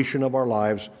saturation of our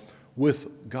lives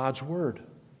with God's Word.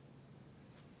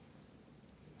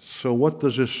 So what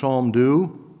does this psalm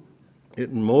do?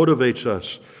 It motivates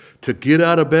us to get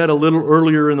out of bed a little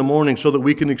earlier in the morning so that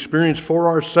we can experience for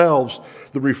ourselves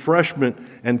the refreshment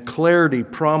and clarity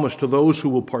promised to those who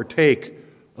will partake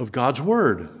of God's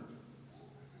Word.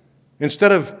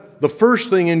 Instead of the first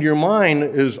thing in your mind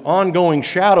is ongoing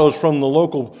shadows from the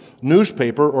local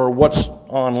newspaper or what's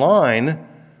online,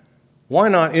 why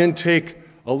not intake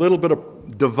a little bit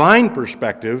of divine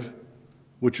perspective,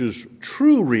 which is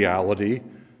true reality,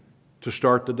 to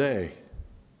start the day?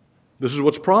 This is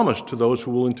what's promised to those who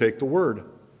will intake the Word.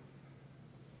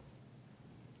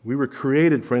 We were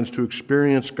created, friends, to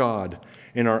experience God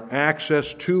in our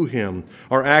access to Him,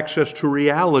 our access to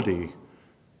reality,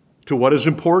 to what is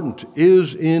important,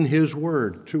 is in His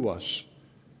Word to us.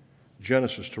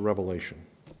 Genesis to Revelation.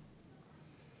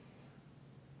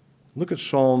 Look at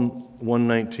Psalm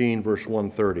 119, verse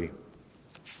 130. It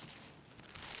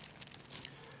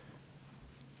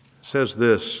says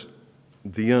this: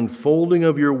 the unfolding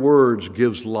of your words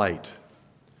gives light.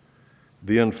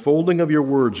 The unfolding of your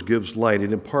words gives light.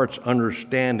 It imparts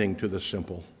understanding to the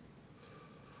simple.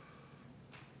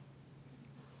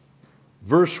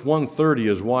 Verse 130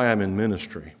 is why I'm in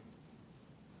ministry.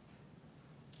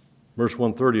 Verse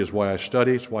 130 is why I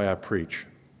study, it's why I preach.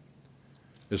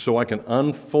 Is so I can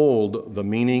unfold the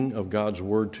meaning of God's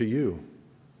word to you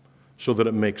so that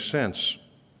it makes sense,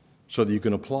 so that you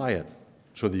can apply it,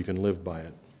 so that you can live by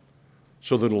it,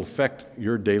 so that it'll affect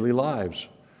your daily lives,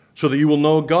 so that you will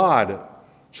know God,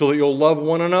 so that you'll love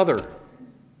one another.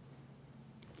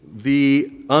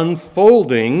 The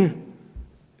unfolding,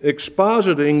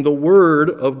 expositing the Word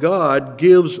of God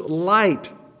gives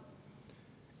light.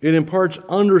 It imparts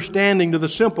understanding to the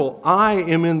simple. I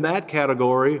am in that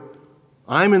category.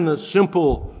 I'm in the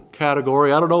simple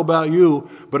category. I don't know about you,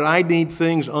 but I need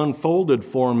things unfolded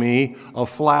for me a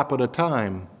flap at a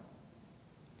time.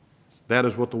 That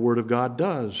is what the Word of God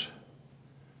does.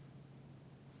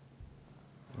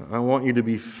 I want you to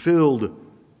be filled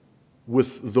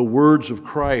with the words of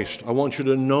Christ. I want you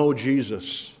to know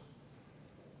Jesus.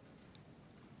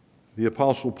 The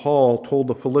Apostle Paul told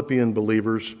the Philippian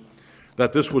believers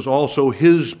that this was also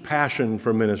his passion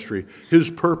for ministry,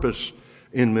 his purpose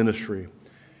in ministry.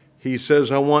 He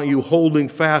says, I want you holding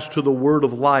fast to the word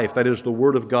of life, that is the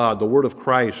word of God, the word of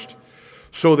Christ,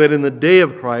 so that in the day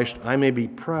of Christ I may be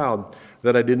proud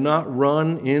that I did not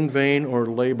run in vain or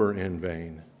labor in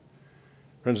vain.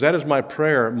 Friends, that is my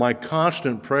prayer, my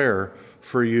constant prayer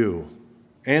for you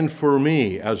and for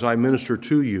me as I minister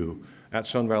to you at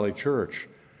Sun Valley Church.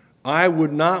 I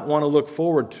would not want to look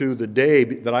forward to the day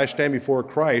that I stand before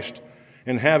Christ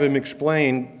and have him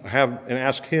explain,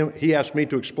 he asked me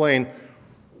to explain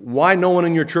why no one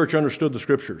in your church understood the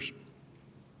Scriptures.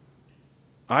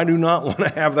 I do not want to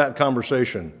have that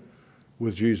conversation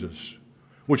with Jesus,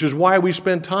 which is why we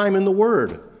spend time in the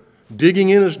Word, digging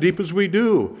in as deep as we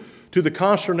do, to the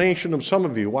consternation of some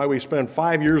of you, why we spend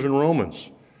 5 years in Romans.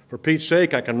 For Pete's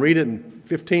sake, I can read it in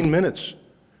 15 minutes.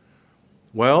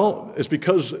 Well, it's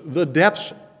because the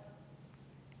depths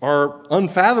are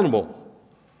unfathomable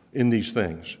in these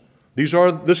things.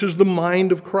 This is the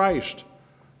mind of Christ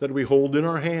that we hold in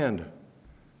our hand.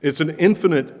 It's an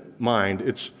infinite mind.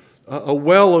 It's a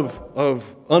well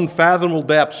of unfathomable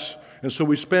depths. And so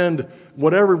we spend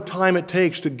whatever time it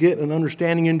takes to get an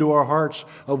understanding into our hearts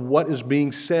of what is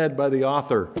being said by the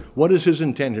author. What is his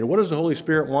intent here? What does the Holy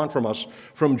Spirit want from us?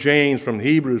 From James, from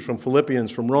Hebrews, from Philippians,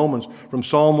 from Romans, from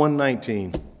Psalm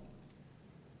 119.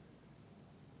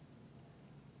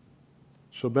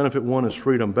 So benefit 1 is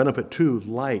freedom. Benefit 2,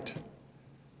 light.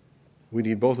 We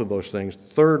need both of those things.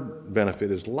 Third benefit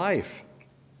is life.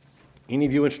 Any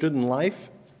of you interested in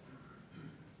life?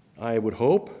 I would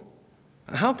hope.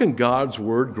 How can God's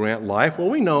Word grant life? Well,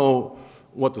 we know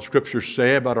what the Scriptures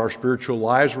say about our spiritual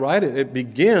lives, right? It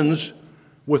begins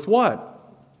with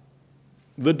what?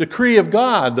 The decree of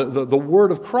God, the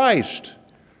Word of Christ.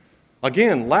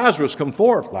 Again, Lazarus comes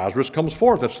forth. Lazarus comes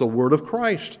forth. That's the Word of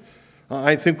Christ.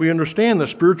 I think we understand that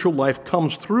spiritual life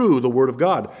comes through the Word of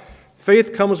God.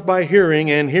 Faith comes by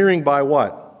hearing, and hearing by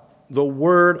what? The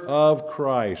Word of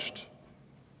Christ.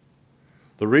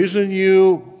 The reason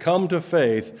you come to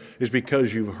faith is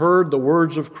because you've heard the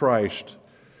words of Christ.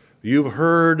 You've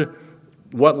heard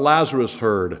what Lazarus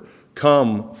heard.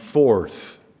 Come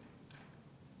forth.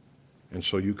 And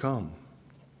so you come.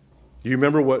 Do you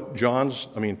remember what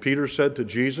Peter said to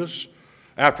Jesus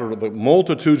after the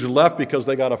multitudes left because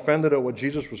they got offended at what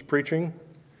Jesus was preaching?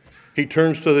 He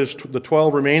turns to the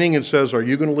 12 remaining and says, are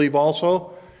you going to leave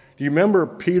also? Do you remember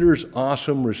Peter's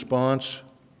awesome response?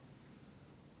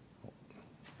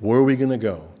 Where are we going to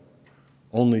go?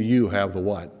 Only you have the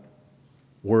what?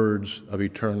 Words of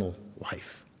eternal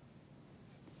life.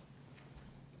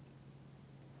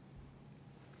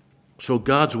 So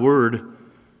God's Word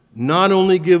not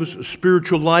only gives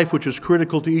spiritual life, which is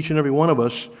critical to each and every one of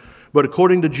us, but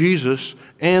according to Jesus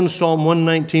and Psalm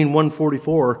 119,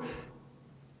 144,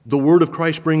 the Word of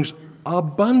Christ brings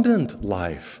abundant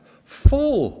life,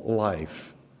 full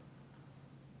life.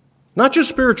 Not just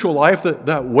spiritual life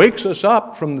that wakes us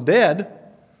up from the dead,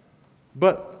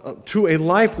 but to a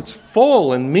life that's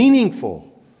full and meaningful,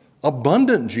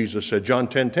 abundant, Jesus said, John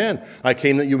 10:10. I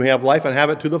came that you may have life and have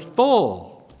it to the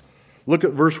full. Look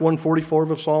at verse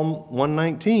 144 of Psalm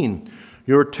 119.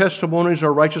 Your testimonies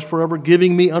are righteous forever,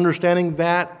 giving me understanding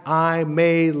that I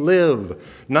may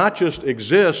live. Not just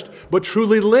exist, but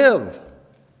truly live.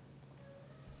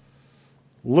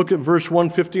 Look at verse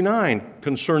 159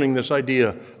 concerning this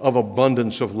idea of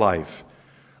abundance of life.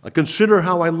 Consider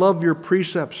how I love your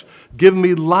precepts. Give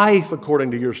me life according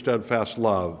to your steadfast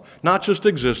love. Not just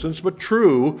existence, but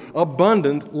true,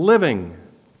 abundant living.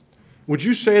 Would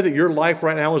you say that your life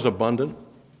right now is abundant?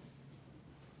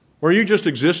 Or are you just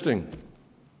existing?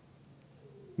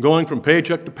 Going from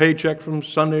paycheck to paycheck, from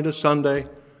Sunday to Sunday,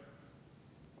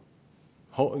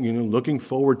 looking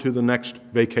forward to the next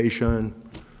vacation,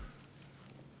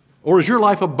 Or is your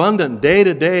life abundant day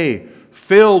to day,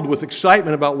 filled with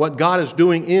excitement about what God is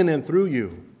doing in and through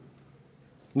you?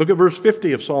 Look at verse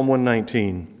 50 of Psalm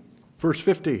 119. Verse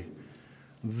 50.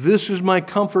 This is my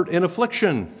comfort in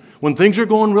affliction. When things are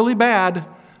going really bad,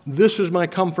 this is my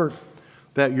comfort,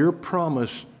 that your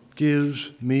promise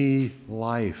gives me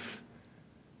life,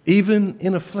 even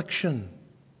in affliction.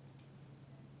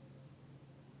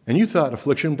 And you thought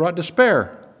affliction brought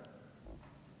despair.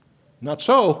 Not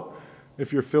so,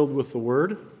 if you're filled with the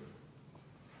Word.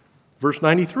 Verse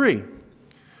 93,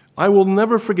 I will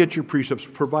never forget your precepts,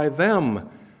 for by them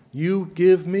you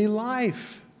give me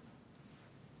life.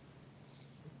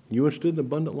 You interested in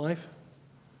abundant life?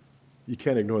 You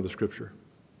can't ignore the Scripture.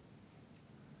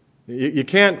 You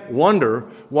can't wonder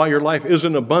why your life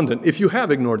isn't abundant if you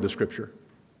have ignored the Scripture.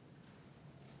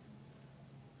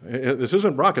 This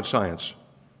isn't rocket science,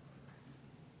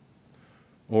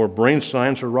 or brain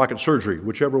science, or rocket surgery,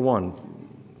 whichever one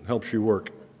helps you work.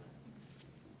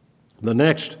 The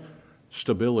next,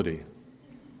 stability.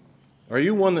 Are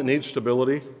you one that needs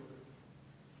stability?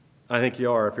 I think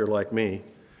you are if you're like me.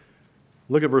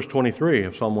 Look at verse 23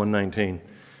 of Psalm 119.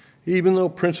 Even though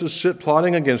princes sit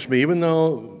plotting against me, even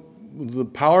though the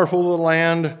powerful of the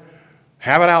land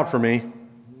have it out for me,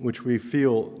 which we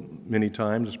feel many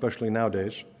times, especially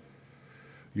nowadays,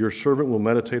 your servant will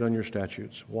meditate on your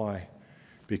statutes. Why?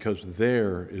 Because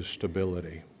there is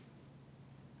stability.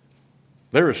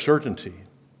 There is certainty.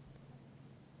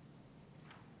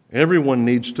 Everyone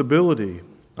needs stability.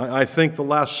 I think the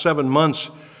last 7 months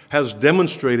has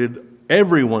demonstrated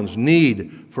everyone's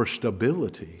need for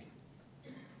stability.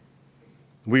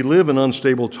 We live in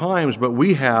unstable times, but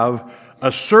we have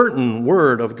a certain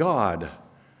word of God,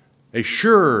 a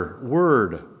sure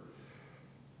word,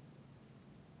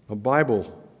 a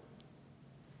Bible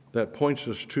that points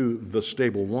us to the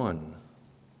stable one.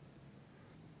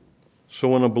 So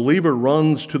when a believer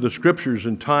runs to the Scriptures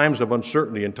in times of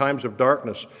uncertainty, in times of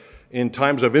darkness, in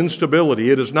times of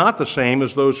instability, it is not the same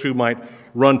as those who might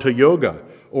run to yoga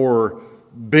or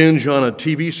binge on a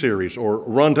TV series or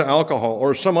run to alcohol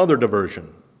or some other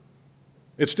diversion.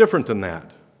 It's different than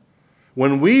that.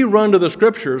 When we run to the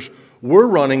Scriptures, we're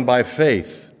running by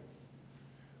faith.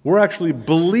 We're actually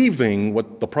believing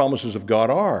what the promises of God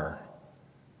are.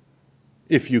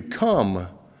 If you come,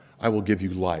 I will give you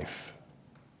life.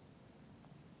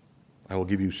 I will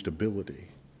give you stability.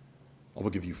 I will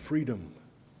give you freedom.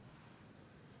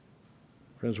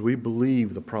 Friends, we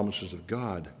believe the promises of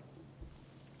God.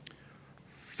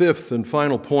 Fifth and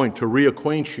final point to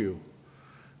reacquaint you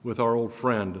with our old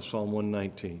friend, Psalm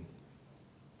 119,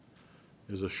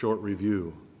 is a short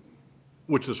review,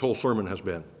 which this whole sermon has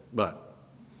been. But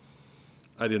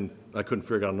I couldn't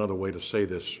figure out another way to say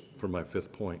this for my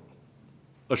fifth point.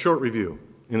 A short review,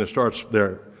 and it starts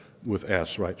there with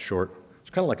S, right, short. It's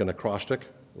kind of like an acrostic,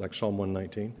 like Psalm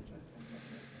 119.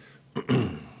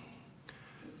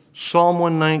 Psalm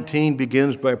 119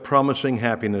 begins by promising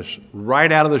happiness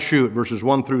right out of the chute, verses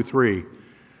 1 through 3.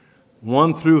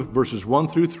 Verses 1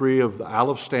 through 3 of the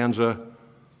Aleph stanza,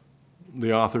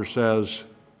 the author says,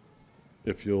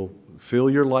 if you'll fill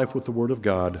your life with the Word of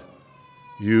God,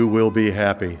 you will be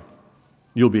happy.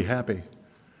 You'll be happy.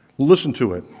 Listen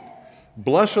to it.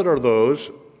 Blessed are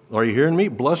those, are you hearing me?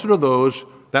 Blessed are those,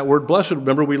 that word blessed,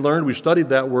 remember we studied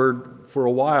that word for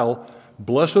a while.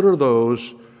 Blessed are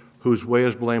those whose way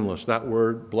is blameless. That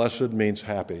word, blessed, means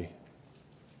happy.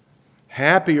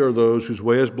 Happy are those whose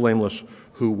way is blameless,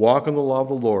 who walk in the law of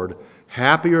the Lord.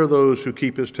 Happy are those who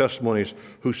keep His testimonies,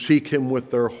 who seek Him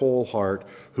with their whole heart,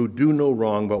 who do no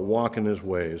wrong but walk in His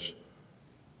ways.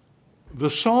 The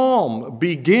psalm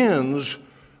begins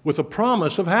with a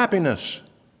promise of happiness.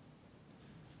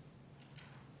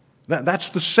 That's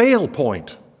the sale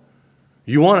point.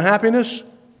 You want happiness?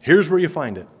 Here's where you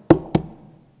find it.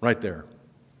 Right there.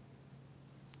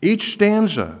 Each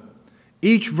stanza,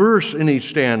 each verse in each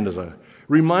stanza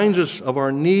reminds us of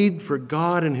our need for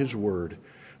God and His Word.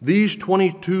 These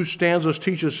 22 stanzas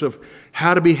teach us of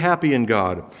how to be happy in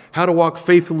God, how to walk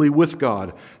faithfully with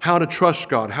God, how to trust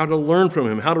God, how to learn from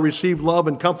Him, how to receive love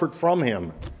and comfort from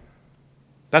Him.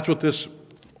 That's what this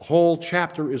whole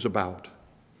chapter is about.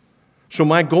 So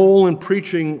my goal in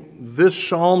preaching this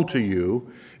psalm to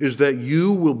you is that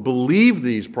you will believe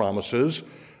these promises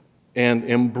and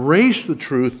embrace the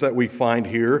truth that we find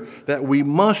here, that we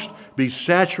must be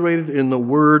saturated in the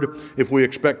Word if we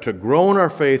expect to grow in our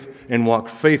faith and walk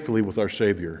faithfully with our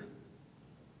Savior.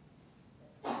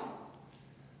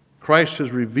 Christ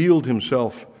has revealed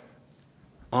Himself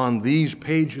on these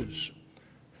pages.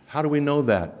 How do we know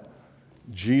that?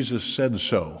 Jesus said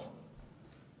so.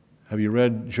 Have you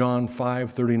read John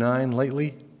 5:39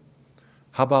 lately?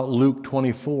 How about Luke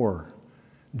 24?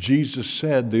 Jesus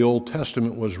said the Old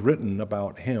Testament was written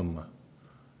about him.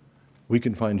 We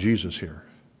can find Jesus here.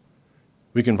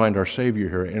 We can find our Savior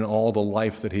here in all the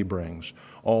life that he brings,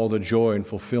 all the joy and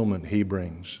fulfillment he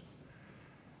brings.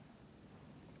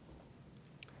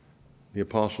 The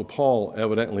Apostle Paul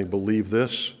evidently believed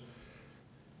this.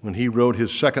 When he wrote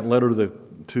his second letter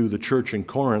to the church in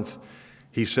Corinth,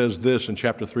 he says this in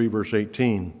chapter 3, verse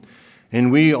 18,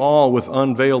 "And we all with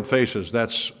unveiled faces,"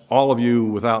 that's all of you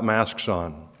without masks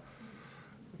on,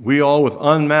 "we all with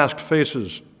unmasked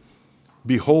faces,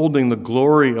 beholding the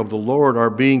glory of the Lord, are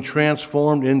being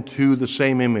transformed into the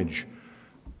same image."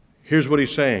 Here's what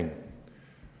he's saying.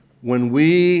 When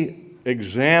we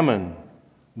examine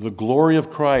the glory of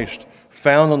Christ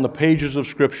found on the pages of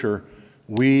Scripture,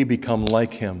 we become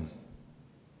like him.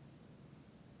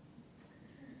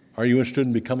 Are you interested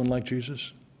in becoming like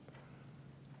Jesus?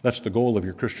 That's the goal of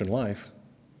your Christian life.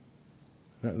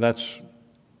 That's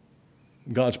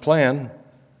God's plan,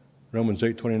 Romans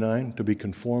 8:29, to be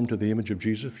conformed to the image of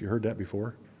Jesus. You heard that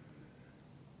before.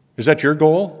 Is that your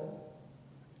goal?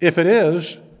 If it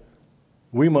is,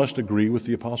 we must agree with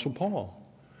the Apostle Paul.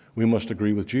 We must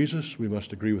agree with Jesus. We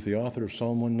must agree with the author of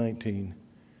Psalm 119.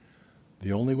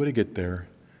 The only way to get there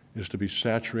is to be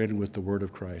saturated with the Word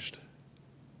of Christ.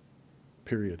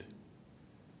 Period.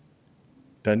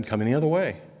 Doesn't come any other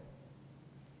way.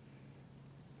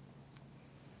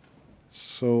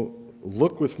 So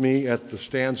look with me at the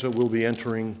stanza we'll be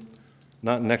entering,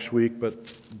 not next week,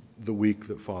 but the week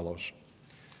that follows.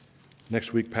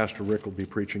 Next week, Pastor Rick will be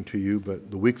preaching to you, but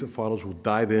the week that follows, we'll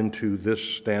dive into this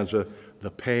stanza,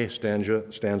 the Peh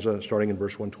stanza, starting in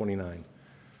verse 129.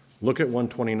 Look at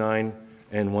 129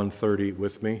 and 130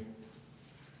 with me,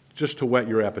 just to whet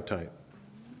your appetite.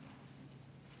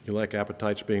 You like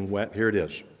appetites being wet? Here it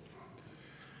is.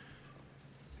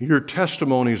 Your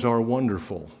testimonies are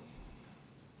wonderful.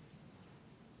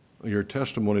 Your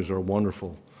testimonies are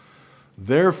wonderful.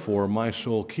 Therefore, my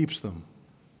soul keeps them.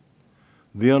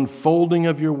 The unfolding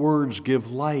of your words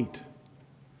give light.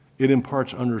 It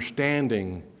imparts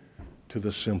understanding to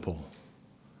the simple.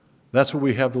 That's what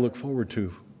we have to look forward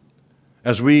to.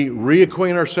 As we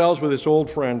reacquaint ourselves with this old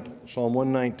friend, Psalm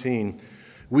 119,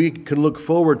 we can look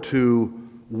forward to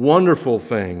wonderful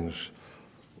things,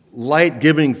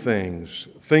 light-giving things,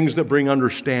 things that bring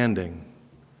understanding.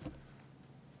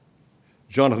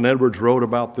 Jonathan Edwards wrote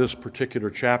about this particular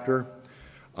chapter.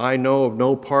 "I know of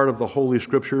no part of the Holy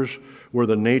Scriptures where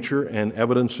the nature and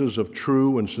evidences of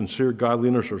true and sincere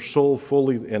godliness are so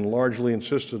fully and largely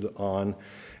insisted on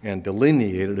and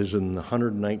delineated as in the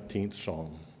 119th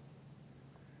Psalm."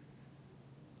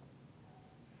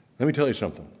 Let me tell you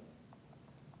something.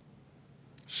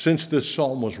 Since this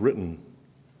psalm was written,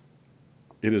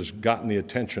 it has gotten the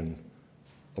attention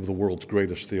of the world's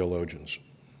greatest theologians.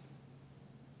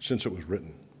 Since it was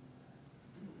written.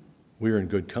 We are in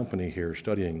good company here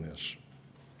studying this.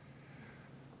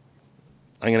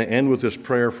 I'm going to end with this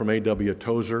prayer from A.W.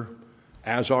 Tozer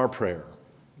as our prayer.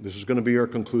 This is going to be our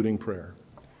concluding prayer.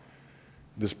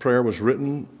 This prayer was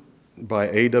written by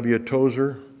A.W.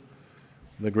 Tozer,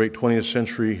 the great 20th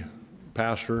century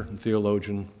pastor and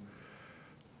theologian.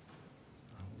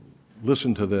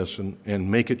 Listen to this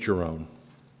and make it your own.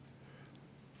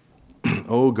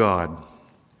 O God,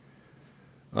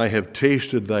 I have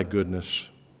tasted thy goodness,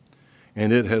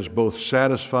 and it has both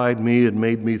satisfied me and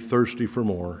made me thirsty for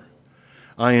more.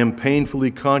 I am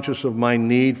painfully conscious of my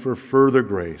need for further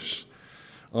grace.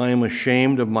 I am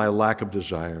ashamed of my lack of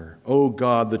desire. O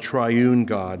God, the triune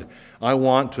God, I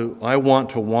want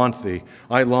to want thee.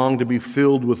 I long to be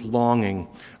filled with longing.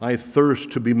 I thirst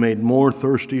to be made more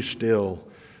thirsty still.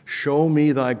 Show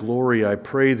me thy glory, I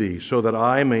pray thee, so that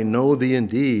I may know thee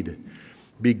indeed.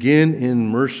 Begin in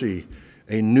mercy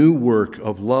a new work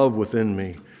of love within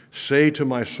me. Say to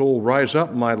my soul, rise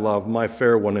up, my love, my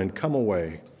fair one, and come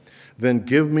away. Then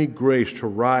give me grace to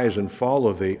rise and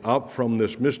follow thee up from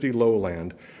this misty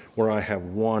lowland where I have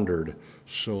wandered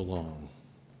so long.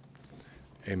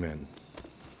 Amen.